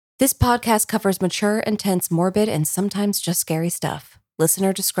This podcast covers mature, intense, morbid, and sometimes just scary stuff.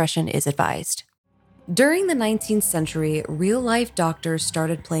 Listener discretion is advised. During the 19th century, real-life doctors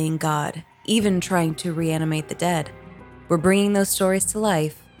started playing God, even trying to reanimate the dead. We're bringing those stories to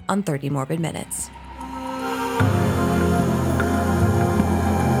life on 30 Morbid Minutes.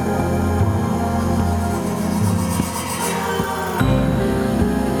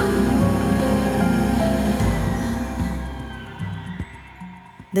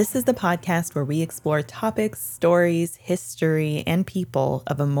 This is the podcast where we explore topics, stories, history, and people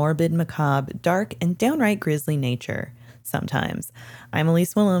of a morbid, macabre, dark, and downright grisly nature. Sometimes. I'm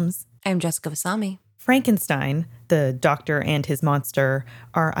Elise Willems. I'm Jessica Vasami. Frankenstein, the doctor and his monster,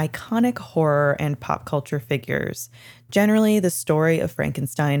 are iconic horror and pop culture figures. Generally, the story of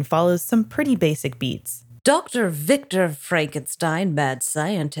Frankenstein follows some pretty basic beats. Dr. Victor Frankenstein, mad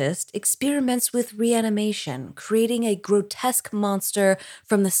scientist, experiments with reanimation, creating a grotesque monster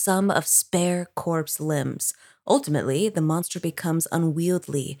from the sum of spare corpse limbs. Ultimately, the monster becomes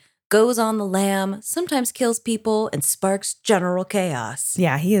unwieldy, goes on the lam, sometimes kills people, and sparks general chaos.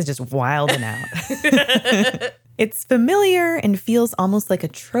 Yeah, he is just wilding out. It's familiar and feels almost like a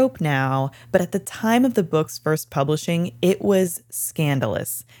trope now, but at the time of the book's first publishing, it was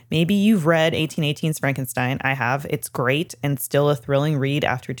scandalous. Maybe you've read 1818's Frankenstein. I have. It's great and still a thrilling read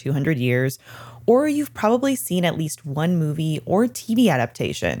after 200 years. Or you've probably seen at least one movie or TV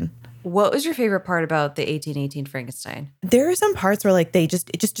adaptation. What was your favorite part about the 1818 Frankenstein? There are some parts where it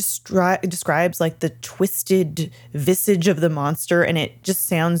just describes like the twisted visage of the monster, and it just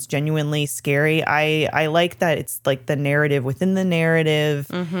sounds genuinely scary. I like that it's like the narrative within the narrative.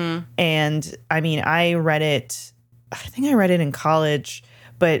 Mm-hmm. And I mean, I think I read it in college,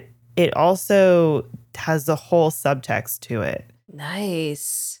 but it also has the whole subtext to it.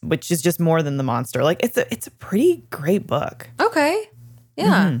 Nice. Which is just more than the monster. Like it's a pretty great book. Okay.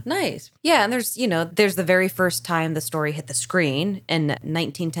 Yeah, nice. Yeah, and there's the very first time the story hit the screen in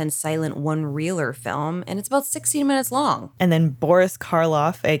 1910's silent one-reeler film, and it's about 16 minutes long. And then Boris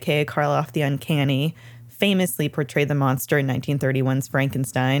Karloff, a.k.a. Karloff the Uncanny, famously portrayed the monster in 1931's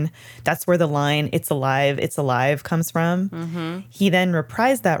Frankenstein. That's where the line, it's alive, comes from. Mm-hmm. He then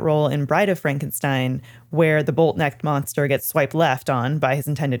reprised that role in Bride of Frankenstein, where the bolt-necked monster gets swiped left on by his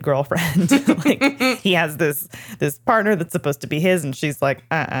intended girlfriend. He has this partner that's supposed to be his, and she's like,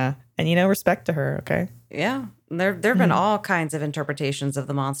 And, respect to her, okay? Yeah. There have been all kinds of interpretations of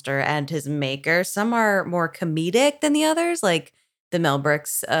the monster and his maker. Some are more comedic than the others, like the Mel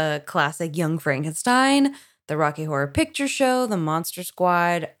Brooks classic Young Frankenstein, the Rocky Horror Picture Show, the Monster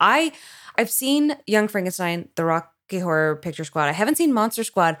Squad. I've seen Young Frankenstein, the Rocky Horror Picture Squad. I haven't seen Monster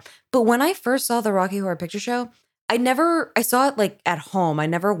Squad, but when I first saw the Rocky Horror Picture Show, I saw it like at home. I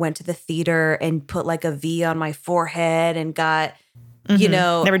never went to the theater and put like a V on my forehead and got,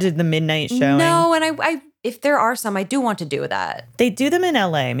 Never did the midnight showing. No, and I if there are some, I do want to do that. They do them in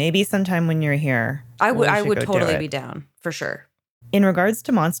LA. Maybe sometime when you're here. I would totally be down, for sure. In regards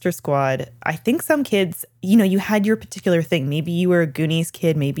to Monster Squad, I think some kids, you had your particular thing. Maybe you were a Goonies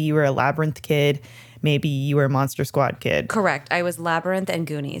kid. Maybe you were a Labyrinth kid. Maybe you were a Monster Squad kid. Correct. I was Labyrinth and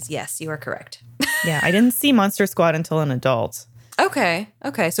Goonies. Yes, you are correct. Yeah, I didn't see Monster Squad until an adult. Okay.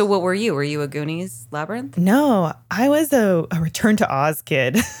 So what were you? Were you a Goonies, Labyrinth? No, I was a Return to Oz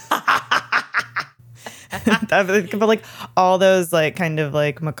kid. But like all those like kind of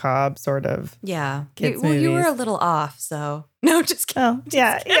like macabre sort of kids movies. You were a little off, so no, just kidding. Oh,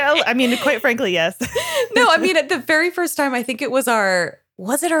 yeah. I mean, quite frankly, yes. No, I mean, at the very first time, I think it was our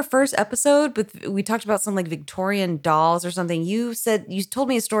first episode? But we talked about some like Victorian dolls or something. You told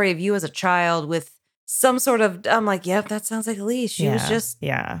me a story of you as a child with some sort of. I'm like, yep, that sounds like Elise. She was just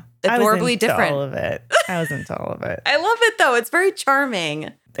adorably different. I was into all of it. I love it though. It's very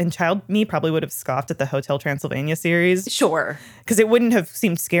charming. And child me probably would have scoffed at the Hotel Transylvania series. Sure. Because it wouldn't have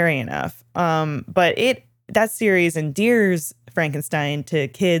seemed scary enough. But that series endears Frankenstein to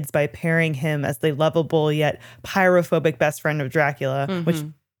kids by pairing him as the lovable yet pyrophobic best friend of Dracula, which,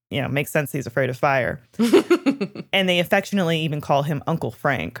 makes sense. He's afraid of fire. And they affectionately even call him Uncle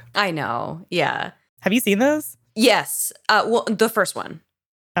Frank. I know. Yeah. Have you seen those? Yes. Well, the first one.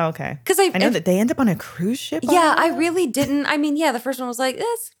 Oh, okay. Because I know that they end up on a cruise ship. Yeah, I really didn't. I mean, the first one was like,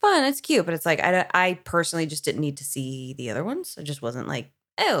 it's fun, it's cute, but it's like I personally just didn't need to see the other ones. I just wasn't like,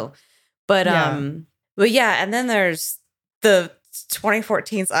 oh, but and then there's the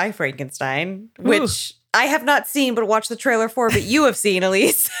 2014's I, Frankenstein, which I have not seen but watched the trailer for, but you have seen,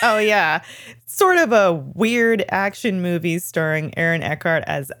 Elise. Oh yeah, sort of a weird action movie starring Aaron Eckhart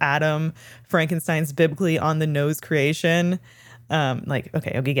as Adam, Frankenstein's biblically on the nose creation. Like,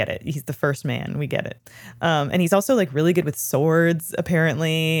 okay, we get it. He's the first man. We get it. And he's also like really good with swords,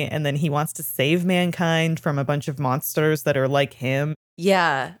 apparently. And then he wants to save mankind from a bunch of monsters that are like him.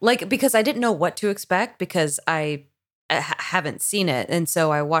 Yeah. Like, because I didn't know what to expect because I haven't seen it. And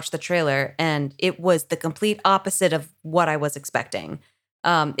so I watched the trailer and it was the complete opposite of what I was expecting.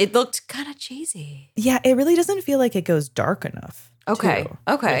 It looked kind of cheesy. Yeah, it really doesn't feel like it goes dark enough. Okay.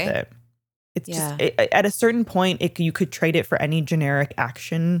 Okay. With it. It's just at a certain point, you could trade it for any generic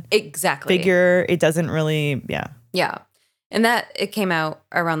action figure. It doesn't really, Yeah. And it came out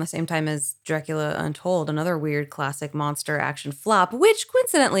around the same time as Dracula Untold, another weird classic monster action flop, which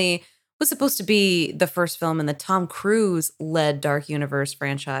coincidentally was supposed to be the first film in the Tom Cruise-led Dark Universe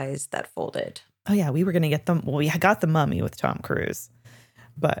franchise that folded. Oh, yeah. We were going to get them. Well, we got The Mummy with Tom Cruise.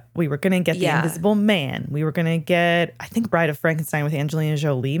 But we were going to get The Invisible Man. We were going to get, I think, Bride of Frankenstein with Angelina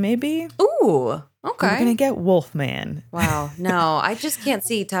Jolie, maybe. Ooh, okay. We were going to get Wolfman. Wow. No, I just can't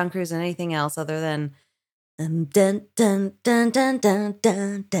see Tom Cruise in anything else other than dun, dun, dun, dun, dun,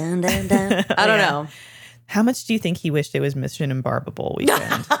 dun, dun, dun, dun. I don't know. How much do you think he wished it was Mission Impossible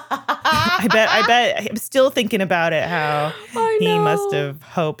weekend? I bet I'm still thinking about it, how he must have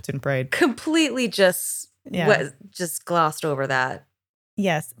hoped and prayed. Completely just glossed over that.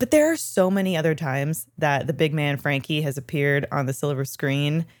 Yes, but there are so many other times that the big man Frankie has appeared on the silver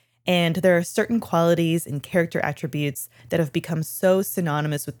screen, and there are certain qualities and character attributes that have become so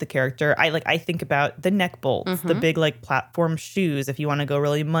synonymous with the character. I think about the neck bolts, the big like platform shoes if you want to go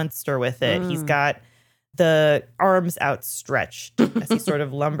really monster with it. He's got the arms outstretched as he sort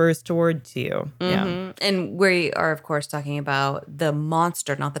of lumbers towards you. Yeah. And we are, of course, talking about the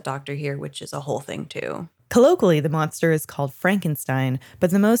monster, not the doctor here, which is a whole thing too. Colloquially, the monster is called Frankenstein, but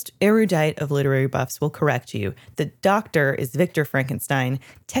the most erudite of literary buffs will correct you. The doctor is Victor Frankenstein,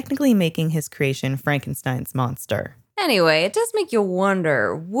 technically making his creation Frankenstein's monster. Anyway, it does make you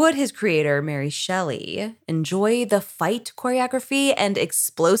wonder, would his creator, Mary Shelley, enjoy the fight choreography and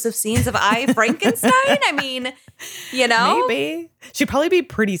explosive scenes of I, Frankenstein? I mean, you know? Maybe. She'd probably be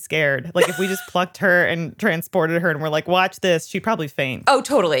pretty scared. Like if we just plucked her and transported her and we're like, watch this, she'd probably faint. Oh,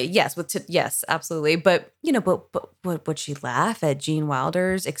 totally. Yes, yes, absolutely. But, but would she laugh at Gene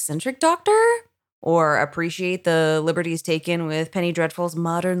Wilder's eccentric doctor? Or appreciate the liberties taken with Penny Dreadful's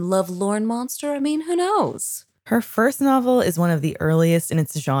modern lovelorn monster? I mean, who knows? Her first novel is one of the earliest in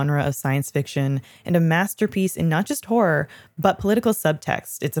its genre of science fiction and a masterpiece in not just horror, but political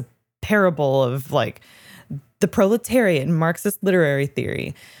subtext. It's a parable of like the proletariat and Marxist literary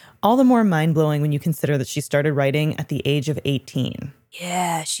theory. All the more mind-blowing when you consider that she started writing at the age of 18.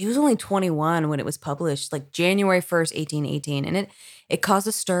 Yeah, she was only 21 when it was published, like January 1st, 1818. And it caused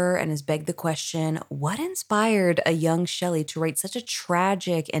a stir and has begged the question, what inspired a young Shelley to write such a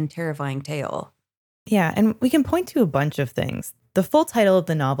tragic and terrifying tale? Yeah, and we can point to a bunch of things. The full title of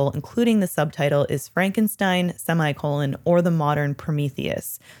the novel, including the subtitle, is Frankenstein, or the Modern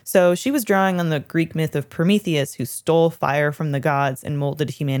Prometheus. So she was drawing on the Greek myth of Prometheus, who stole fire from the gods and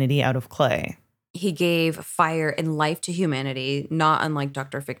molded humanity out of clay. He gave fire and life to humanity, not unlike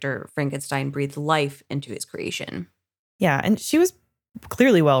Dr. Victor Frankenstein breathed life into his creation. Yeah, and she was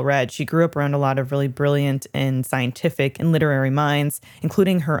clearly well-read. She grew up around a lot of really brilliant and scientific and literary minds,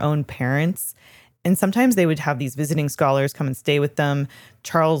 including her own parents. And sometimes they would have these visiting scholars come and stay with them.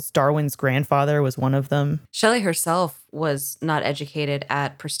 Charles Darwin's grandfather was one of them. Shelley herself was not educated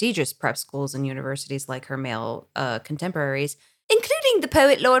at prestigious prep schools and universities like her male contemporaries, including the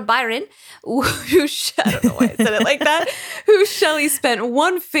poet Lord Byron, who, I don't know why I said it like that, who Shelley spent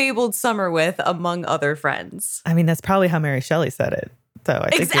one fabled summer with, among other friends. I mean, that's probably how Mary Shelley said it. So I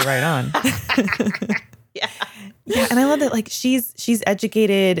think you're right on. Yeah. Yeah, and I love that, like, she's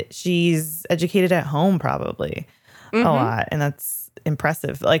educated. She's educated at home probably a lot, and that's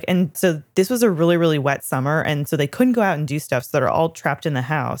impressive. Like, and so this was a really, really wet summer, and so they couldn't go out and do stuff, so they're all trapped in the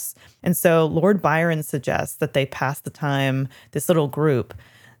house. And so Lord Byron suggests that they pass the time, this little group,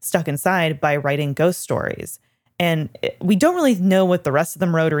 stuck inside by writing ghost stories. And we don't really know what the rest of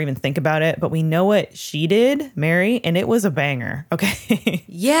them wrote or even think about it, but we know what she did, Mary, and it was a banger. Okay.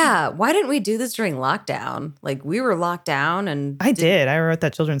 Yeah. Why didn't we do this during lockdown? Like, we were locked down and... I did. I wrote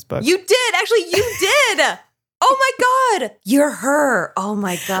that children's book. You did. Actually, you did. Oh my God. You're her. Oh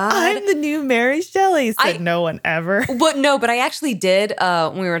my God. I'm the new Mary Shelley, said no one ever. But I actually did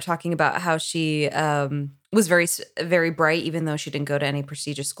when we were talking about how she was very, very bright, even though she didn't go to any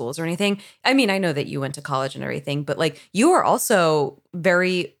prestigious schools or anything. I mean, I know that you went to college and everything, but like, you are also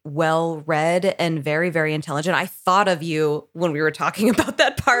very well read and very, very intelligent. I thought of you when we were talking about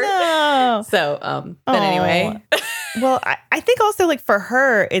that part. No. So, but anyway. Well, I think also like for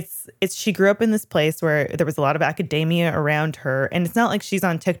her, it's she grew up in this place where there was a lot of academia around her. And it's not like she's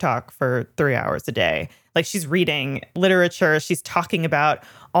on TikTok for 3 hours a day. Like she's reading literature. She's talking about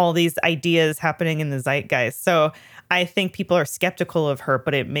all these ideas happening in the zeitgeist. So I think people are skeptical of her,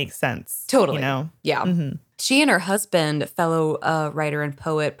 but it makes sense. Totally. You know? Yeah. Mm-hmm. She and her husband, fellow writer and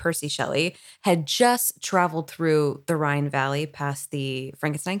poet Percy Shelley, had just traveled through the Rhine Valley past the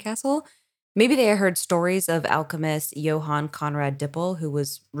Frankenstein castle. Maybe they had heard stories of alchemist Johann Conrad Dippel, who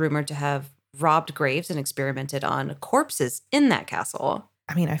was rumored to have robbed graves and experimented on corpses in that castle.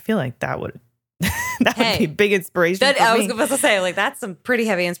 I mean, I feel like that would would be big inspiration. I was about to say, like, that's some pretty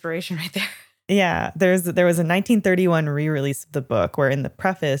heavy inspiration right there. Yeah, there was a 1931 re-release of the book where in the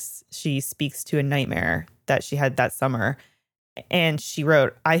preface she speaks to a nightmare that she had that summer. And she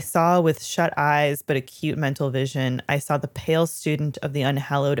wrote, "I saw with shut eyes but acute mental vision. I saw the pale student of the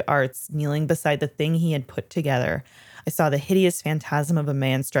unhallowed arts kneeling beside the thing he had put together. I saw the hideous phantasm of a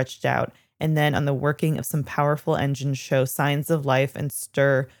man stretched out, and then on the working of some powerful engine show signs of life and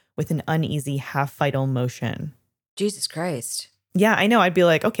stir with an uneasy half-vital motion." Jesus Christ. Yeah, I know. I'd be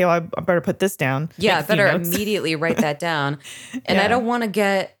like, okay, well, I better put this down. Yeah, I better immediately write that down. And I don't want to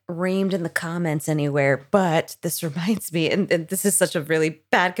get reamed in the comments anywhere, but this reminds me, and this is such a really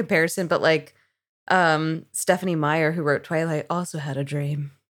bad comparison, but like Stephanie Meyer, who wrote Twilight, also had a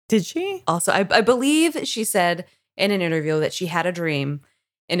dream. Did she? Also, I believe she said in an interview that she had a dream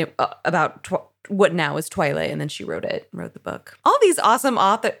and about what now is Twilight, and then she wrote the book. All these awesome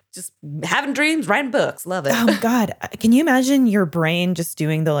authors just having dreams, writing books. Love it. Oh God. Can you imagine your brain just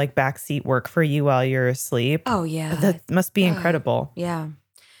doing the like backseat work for you while you're asleep? Oh yeah. That must be incredible. Yeah.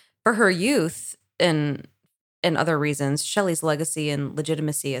 For her youth and other reasons, Shelley's legacy and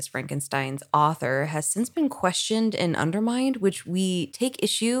legitimacy as Frankenstein's author has since been questioned and undermined, which we take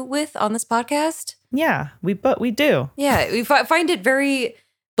issue with on this podcast. Yeah, we do. Yeah, we find it very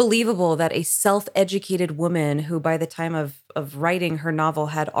believable that a self-educated woman who by the time of writing her novel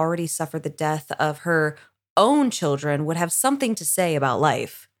had already suffered the death of her own children would have something to say about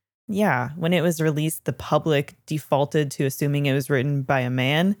life. Yeah, when it was released, the public defaulted to assuming it was written by a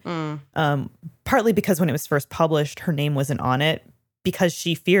man, partly because when it was first published, her name wasn't on it because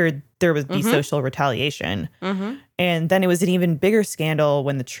she feared there would be social retaliation. And then it was an even bigger scandal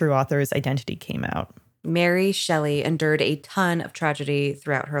when the true author's identity came out. Mary Shelley endured a ton of tragedy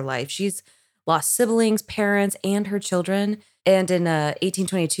throughout her life. She's lost siblings, parents, and her children. And in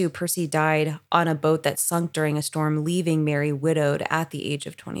 1822, Percy died on a boat that sunk during a storm, leaving Mary widowed at the age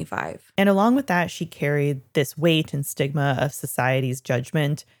of 25. And along with that, she carried this weight and stigma of society's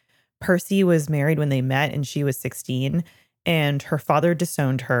judgment. Percy was married when they met and she was 16, and her father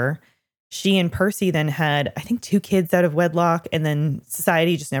disowned her. She and Percy then had, I think, 2 kids out of wedlock, and then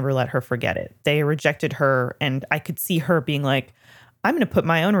society just never let her forget it. They rejected her, and I could see her being like, I'm going to put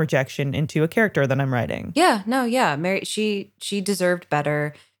my own rejection into a character that I'm writing. Yeah, no, yeah. Mary, she deserved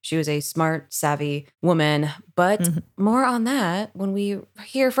better. She was a smart, savvy woman, but more on that when we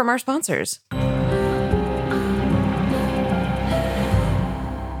hear from our sponsors.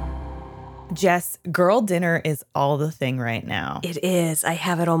 Jess, girl dinner is all the thing right now. It is. I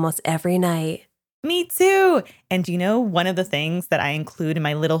have it almost every night. Me too. And you know, one of the things that I include in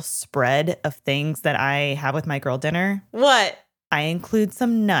my little spread of things that I have with my girl dinner? What? I include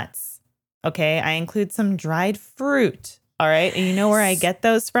some nuts. Okay. I include some dried fruit. All right. And you know where I get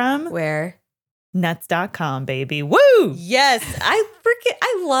those from? Where? Nuts.com, baby. Woo! Yes.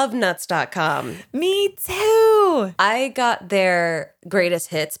 I love nuts.com. Me too. I got their greatest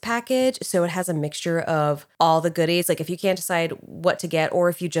hits package. So it has a mixture of all the goodies. Like if you can't decide what to get or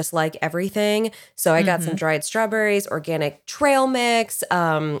if you just like everything. So I got some dried strawberries, organic trail mix,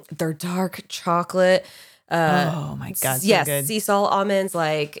 their dark chocolate. Oh my God. So yes. good. Sea salt almonds.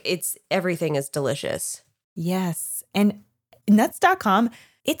 Like everything is delicious. Yes. And nuts.com,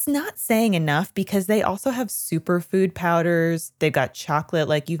 it's not saying enough because they also have superfood powders. They've got chocolate,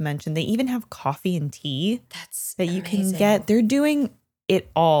 like you've mentioned. They even have coffee and tea that you can get. They're doing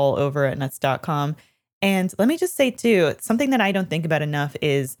it all over at nuts.com. And let me just say, too, something that I don't think about enough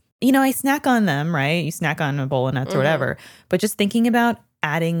is, you know, I snack on them, right? You snack on a bowl of nuts or whatever. But just thinking about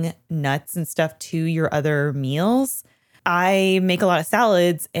adding nuts and stuff to your other meals. I make a lot of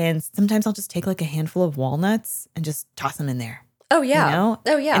salads, and sometimes I'll just take like a handful of walnuts and just toss them in there. Oh, yeah. You know?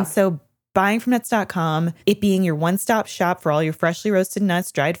 Oh, yeah. And so buying from nuts.com, it being your one-stop shop for all your freshly roasted nuts,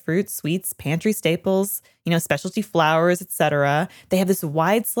 dried fruits, sweets, pantry staples, specialty flours, etc. They have this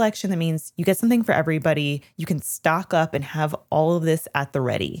wide selection that means you get something for everybody. You can stock up and have all of this at the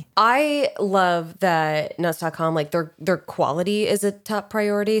ready. I love that nuts.com, like their quality is a top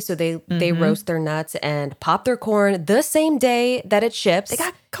priority. So they roast their nuts and pop their corn the same day that it ships. They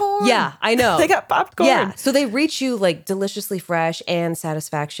got corn. Yeah, I know. They got popped corn. Yeah. So they reach you like deliciously fresh, and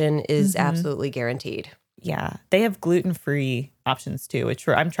satisfaction is absolutely guaranteed. Yeah. They have gluten-free options too, which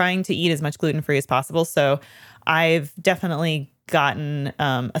I'm trying to eat as much gluten-free as possible. So I've definitely gotten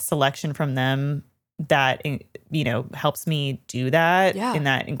a selection from them that, helps me do that. Yeah. And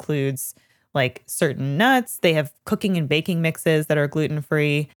that includes like certain nuts. They have cooking and baking mixes that are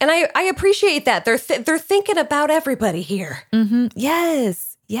gluten-free. And I appreciate that. They're thinking about everybody here. Mm-hmm. Yes.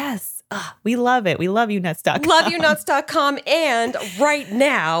 We love it. We love you, nuts.com. LoveYouNuts.com. And right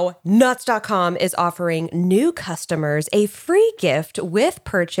now, Nuts.com is offering new customers a free gift with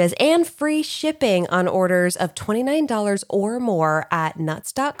purchase and free shipping on orders of $29 or more at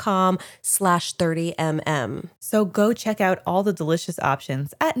Nuts.com/30mm. So go check out all the delicious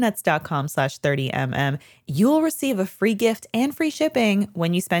options at Nuts.com/30mm. You'll receive a free gift and free shipping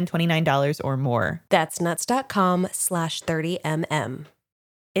when you spend $29 or more. That's Nuts.com/30mm.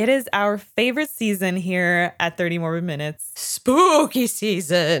 It is our favorite season here at 30 Morbid Minutes. Spooky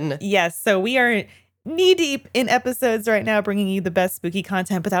season. Yes, so we are knee deep in episodes right now, bringing you the best spooky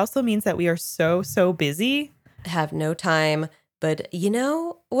content, but that also means that we are so busy. Have no time, but you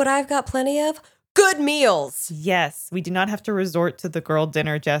know what I've got plenty of? Good meals. Yes, we do not have to resort to the girl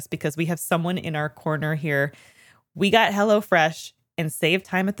dinner just because we have someone in our corner here. We got HelloFresh and saved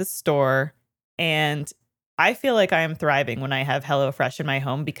time at the store, and I feel like I am thriving when I have HelloFresh in my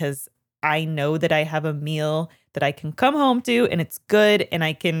home because I know that I have a meal that I can come home to and it's good and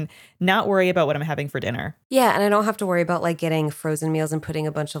I can not worry about what I'm having for dinner. Yeah, and I don't have to worry about like getting frozen meals and putting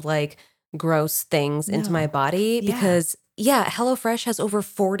a bunch of like gross things into my body because HelloFresh has over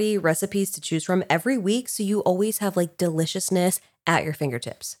 40 recipes to choose from every week. So you always have like deliciousness at your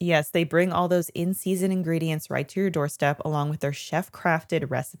fingertips. Yes, they bring all those in-season ingredients right to your doorstep along with their chef-crafted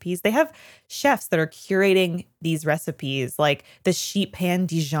recipes. They have chefs that are curating these recipes like the sheet pan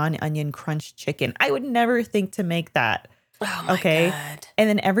Dijon onion crunch chicken. I would never think to make that. Oh my God. And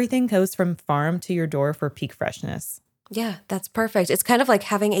then everything goes from farm to your door for peak freshness. Yeah, that's perfect. It's kind of like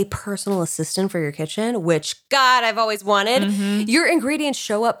having a personal assistant for your kitchen, which, God, I've always wanted. Your ingredients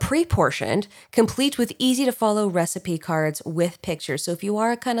show up pre-portioned, complete with easy-to-follow recipe cards with pictures. So if you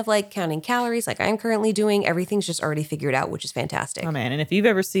are kind of like counting calories like I'm currently doing, everything's just already figured out, which is fantastic. Oh, man. And if you've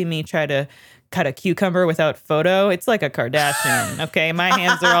ever seen me try to cut a cucumber without photo, it's like a Kardashian, okay? My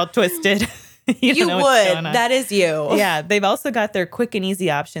hands are all twisted. You would. That is you. Yeah. They've also got their quick and easy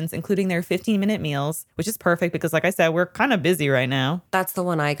options, including their 15-minute meals, which is perfect because, like I said, we're kind of busy right now. That's the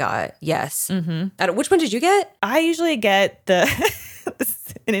one I got. Yes. Which one did you get? I usually get this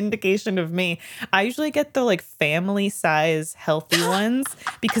is an indication of me. I usually get the like family size healthy ones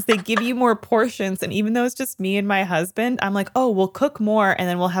because they give you more portions. And even though it's just me and my husband, I'm like, oh, we'll cook more and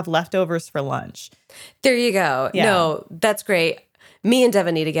then we'll have leftovers for lunch. There you go. Yeah. No, that's great. Me and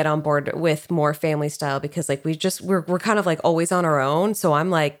Devin need to get on board with more family style because like we're kind of like always on our own. So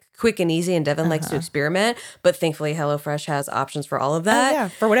I'm like quick and easy and Devin likes to experiment. But thankfully HelloFresh has options for all of that. Oh, yeah.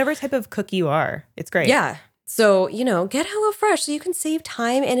 For whatever type of cook you are. It's great. Yeah. So, get HelloFresh so you can save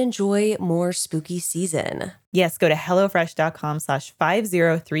time and enjoy more spooky season. Yes, go to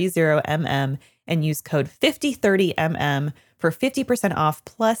HelloFresh.com/5030mm and use code 5030mm for 50% off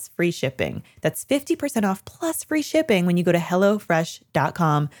plus free shipping. That's 50% off plus free shipping when you go to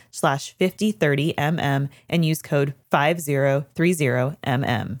HelloFresh.com/5030mm and use code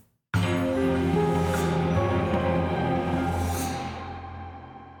 5030mm.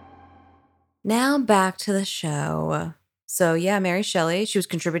 Now back to the show. So yeah, Mary Shelley, she was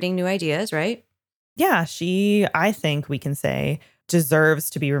contributing new ideas, right? Yeah, she, I think we can say,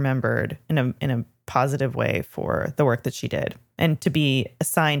 deserves to be remembered in a positive way for the work that she did and to be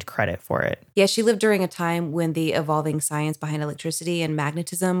assigned credit for it. Yeah, she lived during a time when the evolving science behind electricity and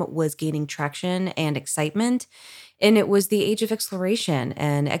magnetism was gaining traction and excitement. And it was the age of exploration,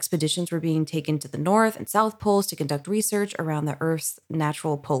 and expeditions were being taken to the North and South Poles to conduct research around the Earth's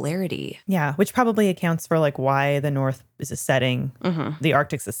natural polarity. Yeah, which probably accounts for like why the North is a setting, the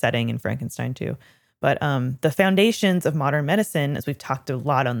Arctic's a setting in Frankenstein too. But the foundations of modern medicine, as we've talked a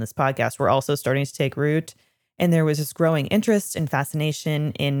lot on this podcast, were also starting to take root. And there was this growing interest and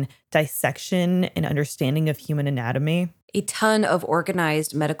fascination in dissection and understanding of human anatomy. A ton of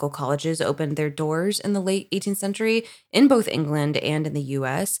organized medical colleges opened their doors in the late 18th century in both England and in the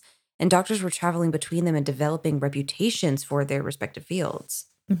US, and doctors were traveling between them and developing reputations for their respective fields.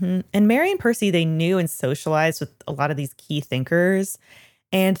 And Mary and Percy, they knew and socialized with a lot of these key thinkers.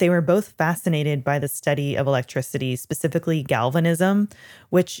 And they were both fascinated by the study of electricity, specifically galvanism,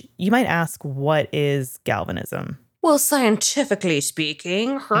 which you might ask, what is galvanism? Well, scientifically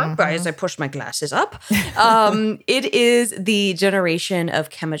speaking, as I push my glasses up, it is the generation of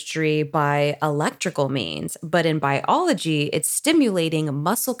chemistry by electrical means. But in biology, it's stimulating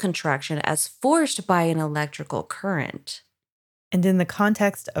muscle contraction as forced by an electrical current. And in the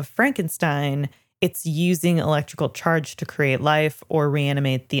context of Frankenstein, it's using electrical charge to create life or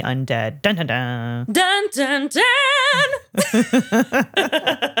reanimate the undead. Dun dun dun. Dun dun dun!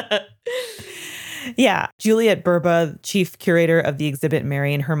 Yeah. Juliet Burba, chief curator of the exhibit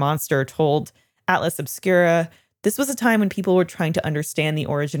Mary and Her Monster, told Atlas Obscura, this was a time when people were trying to understand the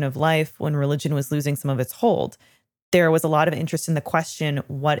origin of life, when religion was losing some of its hold. There was a lot of interest in the question,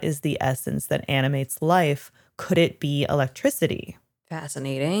 what is the essence that animates life? Could it be electricity?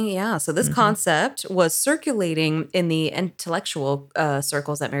 Fascinating. Yeah. So this concept was circulating in the intellectual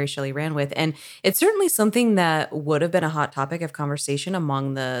circles that Mary Shelley ran with. And it's certainly something that would have been a hot topic of conversation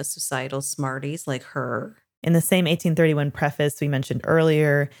among the societal smarties like her. In the same 1831 preface we mentioned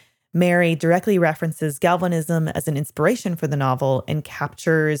earlier, Mary directly references galvanism as an inspiration for the novel and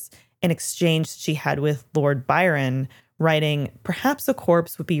captures an exchange she had with Lord Byron, writing, perhaps a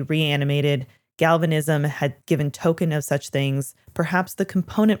corpse would be reanimated. Galvanism had given token of such things. Perhaps the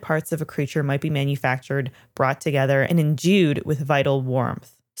component parts of a creature might be manufactured, brought together, and endued with vital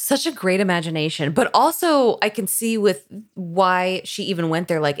warmth. Such a great imagination. But also, I can see with why she even went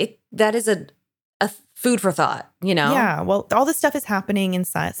there. Like, that is a food for thought, you know? Yeah, well, all this stuff is happening in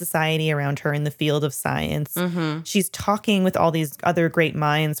society around her in the field of science. She's talking with all these other great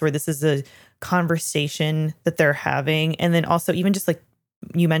minds where this is a conversation that they're having. And then also even just like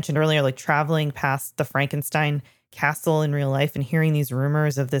you mentioned earlier, like traveling past the Frankenstein castle in real life and hearing these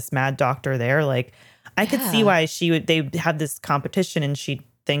rumors of this mad doctor there, like I could see why they had this competition and she'd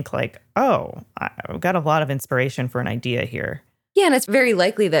think like, oh, I've got a lot of inspiration for an idea here. Yeah, and it's very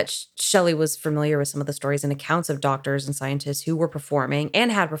likely that Shelley was familiar with some of the stories and accounts of doctors and scientists who were performing and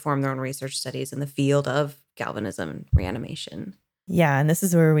had performed their own research studies in the field of galvanism and reanimation. Yeah, and this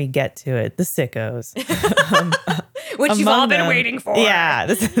is where we get to it, the sickos. Which you've all been waiting for. Yeah,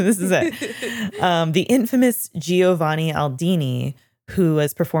 this is it. The infamous Giovanni Aldini, who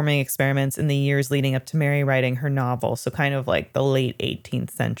was performing experiments in the years leading up to Mary writing her novel. So kind of like the late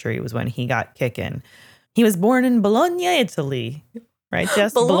 18th century was when he got kicking. He was born in Bologna, Italy, right,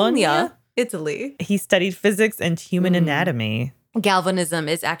 Jess? Bologna, Italy. He studied physics and human anatomy. Galvanism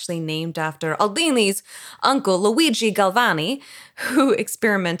is actually named after Aldini's uncle, Luigi Galvani, who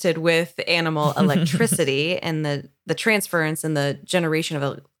experimented with animal electricity and the transference and the generation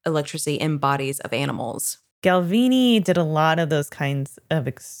of electricity in bodies of animals. Galvani did a lot of those kinds of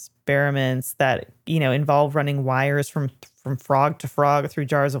experiments that, involve running wires from frog to frog through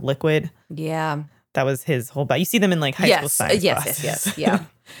jars of liquid. Yeah. That was his whole you see them in like high school science classes. Yes. Yeah.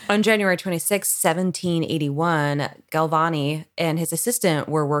 On January 26, 1781, Galvani and his assistant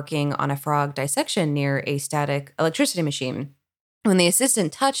were working on a frog dissection near a static electricity machine. When the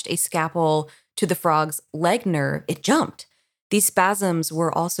assistant touched a scalpel to the frog's leg nerve, it jumped. These spasms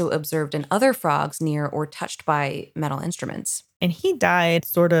were also observed in other frogs near or touched by metal instruments. And he died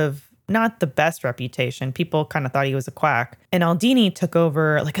sort of not the best reputation. People kind of thought he was a quack. And Aldini took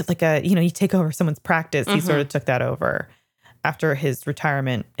over like a you take over someone's practice. He sort of took that over after his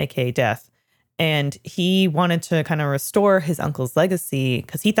retirement, aka death. And he wanted to kind of restore his uncle's legacy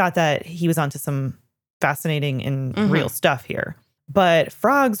because he thought that he was onto some fascinating and real stuff here. But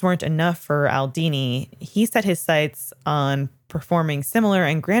frogs weren't enough for Aldini. He set his sights on performing similar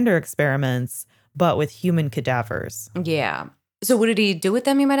and grander experiments, but with human cadavers. Yeah. So what did he do with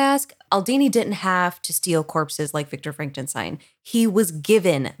them, you might ask? Aldini didn't have to steal corpses like Victor Frankenstein. He was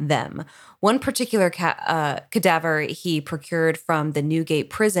given them. One particular cadaver he procured from the Newgate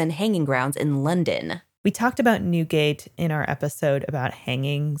prison hanging grounds in London. We talked about Newgate in our episode about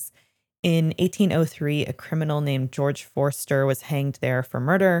hangings. In 1803, a criminal named George Forster was hanged there for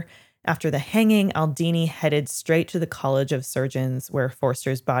murder. After the hanging, Aldini headed straight to the College of Surgeons where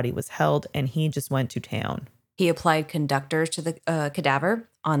Forster's body was held, and he just went to town. He applied conductors to the cadaver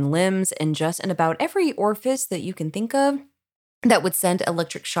on limbs and just in about every orifice that you can think of that would send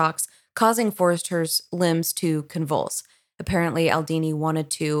electric shocks, causing Forster's limbs to convulse. Apparently, Aldini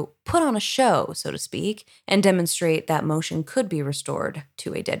wanted to put on a show, so to speak, and demonstrate that motion could be restored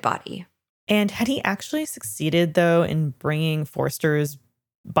to a dead body. And had he actually succeeded, though, in bringing Forster's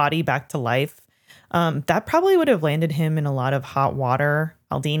body back to life, that probably would have landed him in a lot of hot water,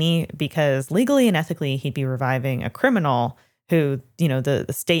 Aldini, because legally and ethically, he'd be reviving a criminal who, the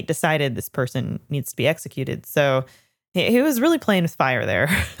state decided this person needs to be executed. So he was really playing with fire there.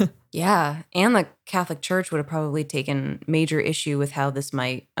 Yeah. And the Catholic Church would have probably taken major issue with how this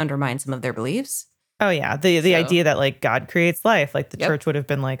might undermine some of their beliefs. Oh, yeah. The idea that like God creates life, like the church would have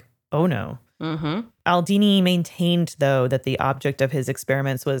been like, oh, no. Mm-hmm. Aldini maintained, though, that the object of his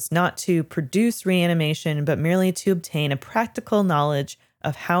experiments was not to produce reanimation, but merely to obtain a practical knowledge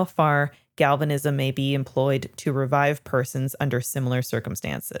of how far galvanism may be employed to revive persons under similar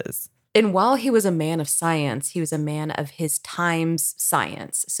circumstances. And while he was a man of science, he was a man of his time's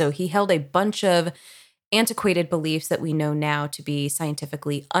science. So he held a bunch of antiquated beliefs that we know now to be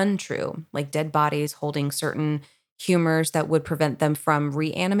scientifically untrue, like dead bodies holding certain humors that would prevent them from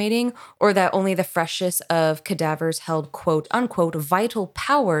reanimating, or that only the freshest of cadavers held quote unquote vital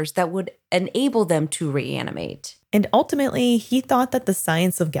powers that would enable them to reanimate. And ultimately, he thought that the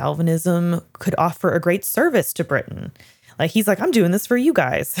science of galvanism could offer a great service to Britain. Like, he's like, I'm doing this for you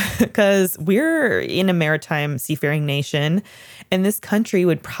guys because we're in a maritime seafaring nation, and this country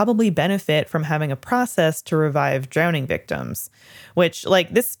would probably benefit from having a process to revive drowning victims, which,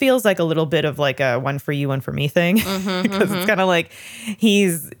 like, this feels like a little bit of like a one for you, one for me thing, because it's kind of like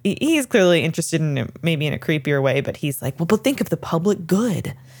he's clearly interested in it, maybe in a creepier way, but he's like, well, but think of the public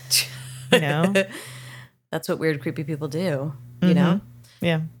good, That's what weird, creepy people do, you know?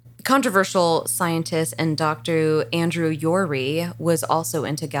 Yeah. Controversial scientist and Dr. Andrew Urey was also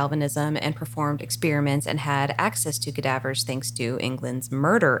into galvanism and performed experiments and had access to cadavers thanks to England's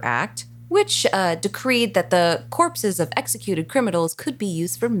Murder Act, which decreed that the corpses of executed criminals could be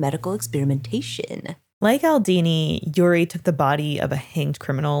used for medical experimentation. Like Aldini, Urey took the body of a hanged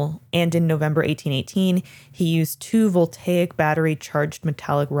criminal, and in November 1818, he used 2 voltaic battery-charged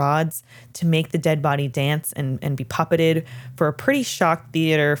metallic rods to make the dead body dance and be puppeted for a pretty shocked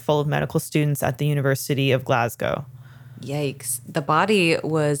theater full of medical students at the University of Glasgow. Yikes. The body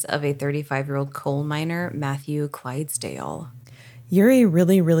was of a 35-year-old coal miner, Matthew Clydesdale. Urey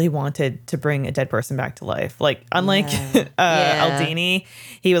really, really wanted to bring a dead person back to life. Like, unlike Aldini,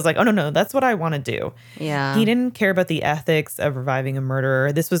 he was like, oh, no, that's what I want to do. Yeah. He didn't care about the ethics of reviving a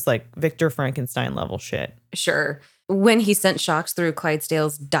murderer. This was like Victor Frankenstein level shit. Sure. When he sent shocks through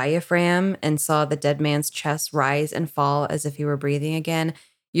Clydesdale's diaphragm and saw the dead man's chest rise and fall as if he were breathing again,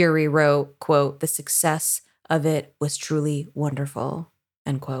 Urey wrote, quote, the success of it was truly wonderful,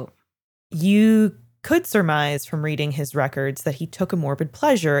 end quote. You could surmise from reading his records that he took a morbid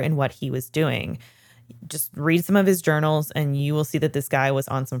pleasure in what he was doing. Just read some of his journals and you will see that this guy was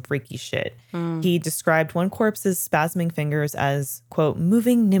on some freaky shit. He described one corpse's spasming fingers as, quote,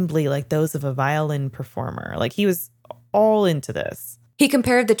 moving nimbly like those of a violin performer. Like, he was all into this. He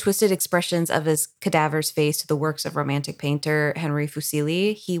compared the twisted expressions of his cadaver's face to the works of romantic painter Henry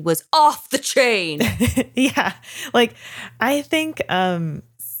Fuseli. He was off the chain. Yeah. Like, I think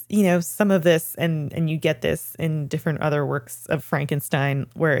some of this, and you get this in different other works of Frankenstein,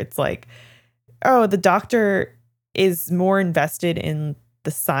 where it's like, oh, the doctor is more invested in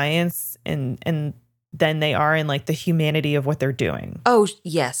the science and than they are in like the humanity of what they're doing. Oh,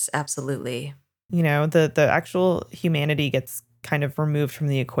 yes, absolutely. The actual humanity gets kind of removed from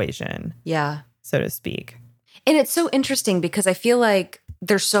the equation. Yeah. So to speak. And it's so interesting because I feel like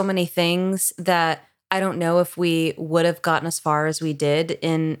there's so many things that I don't know if we would have gotten as far as we did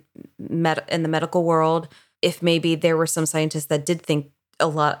in the medical world if maybe there were some scientists that did think a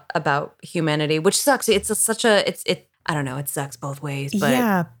lot about humanity, which sucks. I don't know, it sucks both ways. But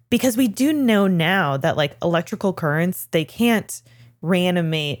yeah, because we do know now that like electrical currents, they can't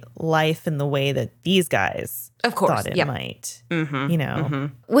reanimate life in the way that these guys thought it might.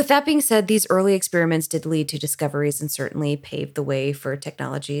 With that being said, these early experiments did lead to discoveries and certainly paved the way for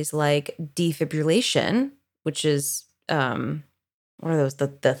technologies like defibrillation, which is what are those, the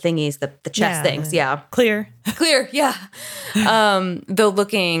thingies, the chest things? Yeah. Clear, yeah. Though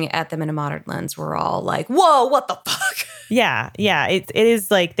looking at them in a modern lens, we're all like, whoa, what the fuck? Yeah. It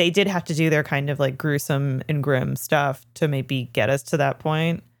is like they did have to do their kind of like gruesome and grim stuff to maybe get us to that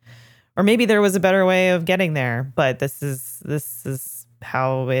point. Or maybe there was a better way of getting there, but this is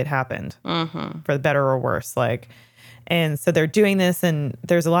how it happened, for the better or worse. And so they're doing this, and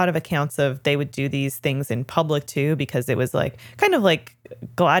there's a lot of accounts of they would do these things in public too, because it was like kind of like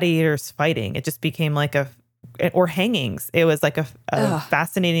gladiators fighting. It just became like or hangings. It was like a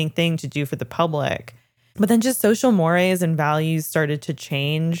fascinating thing to do for the public. But then just social mores and values started to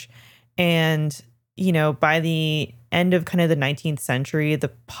change. And, by the end of kind of the 19th century, the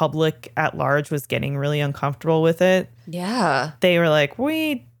public at large was getting really uncomfortable with it. Yeah. They were like,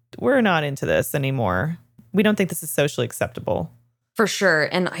 we're not into this anymore. We don't think this is socially acceptable. For sure.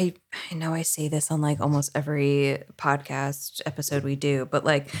 And I know I say this on like almost every podcast episode we do, but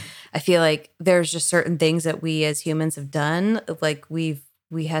like I feel like there's just certain things that we as humans have done. Like we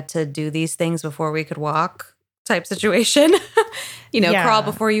had to do these things before we could walk type situation. Crawl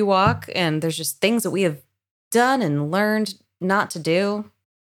before you walk. And there's just things that we have done and learned not to do.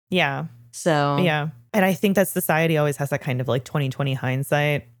 Yeah. So yeah. And I think that society always has that kind of like 20/20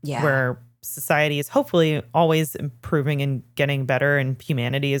 hindsight. Yeah. Where society is hopefully always improving and getting better, and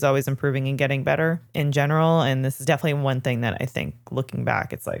humanity is always improving and getting better in general. And this is definitely one thing that I think looking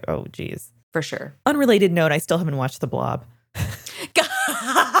back, it's like, oh, geez. For sure. Unrelated note, I still haven't watched The Blob.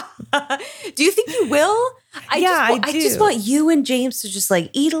 Do you think you will? I just want you and James to just like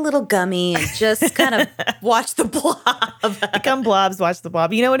eat a little gummy and just kind of watch The Blob. Become blobs, watch The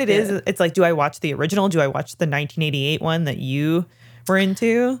Blob. You know what it is? It's like, do I watch the original? Do I watch the 1988 one that you were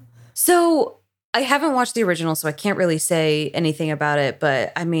into? So I haven't watched the original, so I can't really say anything about it.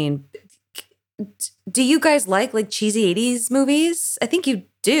 But I mean, do you guys like cheesy 80s movies? I think you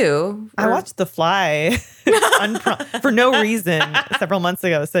do. I watched The Fly for no reason several months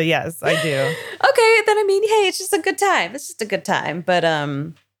ago. So yes, I do. Okay, then I mean, hey, it's just a good time. It's just a good time. But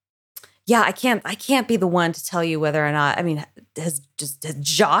yeah, I can't be the one to tell you whether or not. I mean, has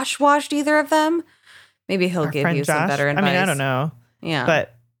Josh watched either of them? Maybe he'll give you some better advice. I mean, I don't know. Yeah,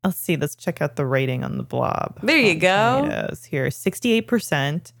 but let's see. Let's check out the rating on The Blob. There you go. Tomatoes here,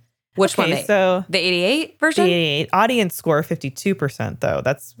 68%. Which one? So the 88 version? The 88. Audience score 52%, though.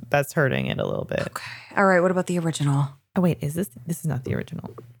 That's hurting it a little bit. Okay. All right. What about the original? Oh, wait. This is not the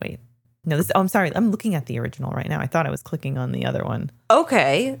original. Wait. No, I'm sorry. I'm looking at the original right now. I thought I was clicking on the other one.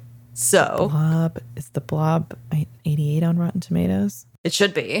 Okay. So Blob. Is The Blob 88 on Rotten Tomatoes? It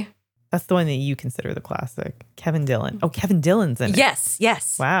should be. That's the one that you consider the classic. Kevin Dillon. Oh, Kevin Dillon's in it.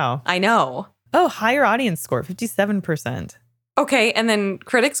 Yes. Wow. I know. Oh, higher audience score, 57%. Okay, and then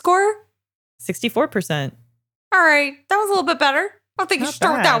critic score? 64%. All right, that was a little bit better. I think you should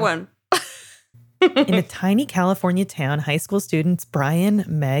start with that one. In a tiny California town, high school students Brian,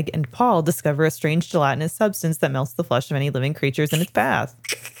 Meg, and Paul discover a strange gelatinous substance that melts the flesh of any living creatures in its path.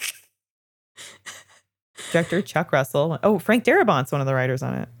 Director Chuck Russell. Oh, Frank Darabont's one of the writers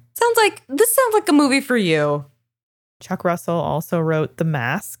on it. This sounds like a movie for you. Chuck Russell also wrote The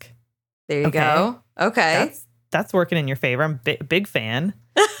Mask. There you go. Okay. That's working in your favor. I'm a big fan.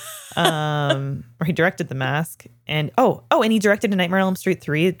 Or he directed The Mask. And and he directed A Nightmare on Elm Street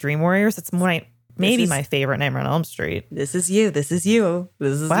 3, Dream Warriors. It's my favorite Nightmare on Elm Street. This is you. You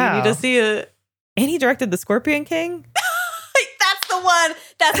need to see it. And he directed The Scorpion King. That's the one.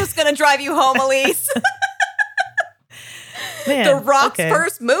 That's what's going to drive you home, Elise. Man, The Rock's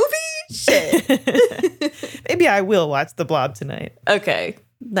first movie? Shit. Maybe I will watch The Blob tonight. Okay.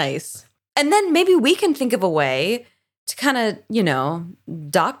 Nice. And then maybe we can think of a way to kind of,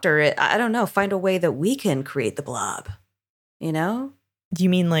 doctor it. I don't know. Find a way that we can create the Blob, Do you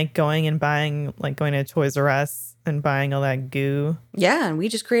mean like going to Toys R Us and buying all that goo? Yeah. And we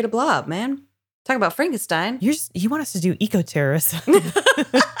just create a blob, man. Talk about Frankenstein. You want us to do eco-terrorism.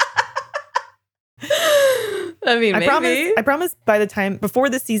 I mean, maybe. I promise before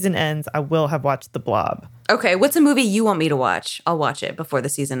the season ends, I will have watched The Blob. Okay, what's a movie you want me to watch? I'll watch it before the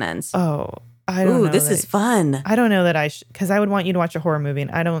season ends. Oh, I don't know. This is fun. I don't know that because I would want you to watch a horror movie,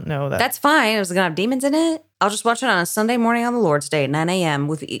 and I don't know that. That's fine. Is it going to have demons in it? I'll just watch it on a Sunday morning on the Lord's Day at 9 a.m.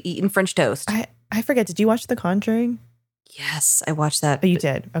 with eating French toast. I forget. Did you watch The Conjuring? Yes, I watched that. Oh, you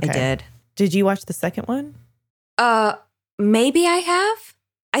did? Okay. I did. Did you watch the second one? Maybe I have.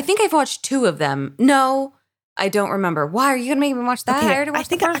 I think I've watched 2 of them. No, I don't remember. Why are you going to make me watch that? Okay, I already watched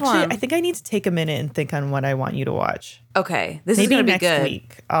the first one. I think I need to take a minute and think on what I want you to watch. Okay. This is going to be good. Maybe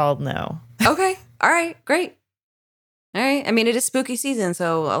next week I'll know. Okay. All right. Great. All right. I mean, it is spooky season,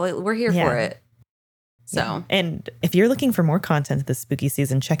 so we're here for it. So. Yeah. And if you're looking for more content this spooky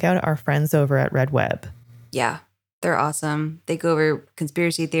season, check out our friends over at Red Web. Yeah. They're awesome. They go over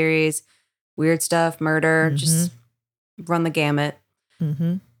conspiracy theories, weird stuff, murder, just run the gamut.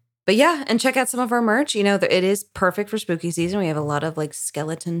 Mm-hmm. But yeah, and check out some of our merch. It is perfect for spooky season. We have a lot of like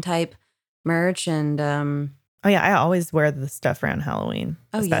skeleton type merch and Oh yeah, I always wear the stuff around Halloween,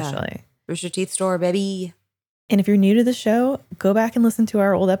 especially. Yeah. Rooster Teeth store, baby. And if you're new to the show, go back and listen to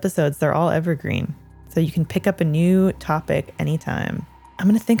our old episodes. They're all evergreen. So you can pick up a new topic anytime. I'm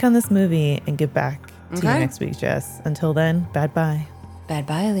going to think on this movie and get back to you next week, Jess. Until then, bye-bye.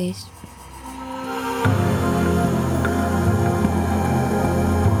 Bye-bye, Elise.